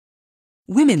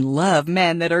Women love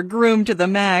men that are groomed to the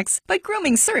max, but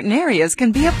grooming certain areas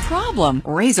can be a problem.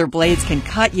 Razor blades can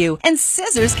cut you, and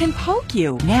scissors can poke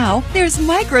you. Now, there's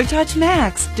Micro-Touch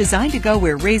Max, designed to go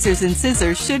where razors and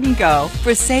scissors shouldn't go.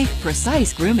 For safe,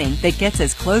 precise grooming that gets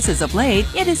as close as a blade,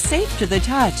 yet is safe to the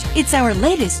touch. It's our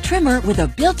latest trimmer with a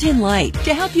built-in light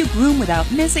to help you groom without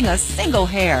missing a single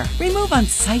hair. Remove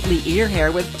unsightly ear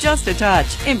hair with just a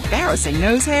touch. Embarrassing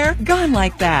nose hair? Gone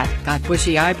like that. Got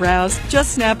bushy eyebrows?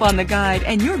 Just snap on the guide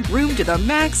and you're groomed to the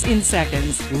max in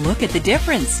seconds. Look at the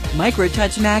difference.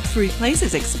 Micro-Touch Max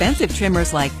replaces expensive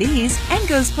trimmers like these and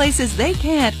goes places they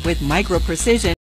can't with micro precision.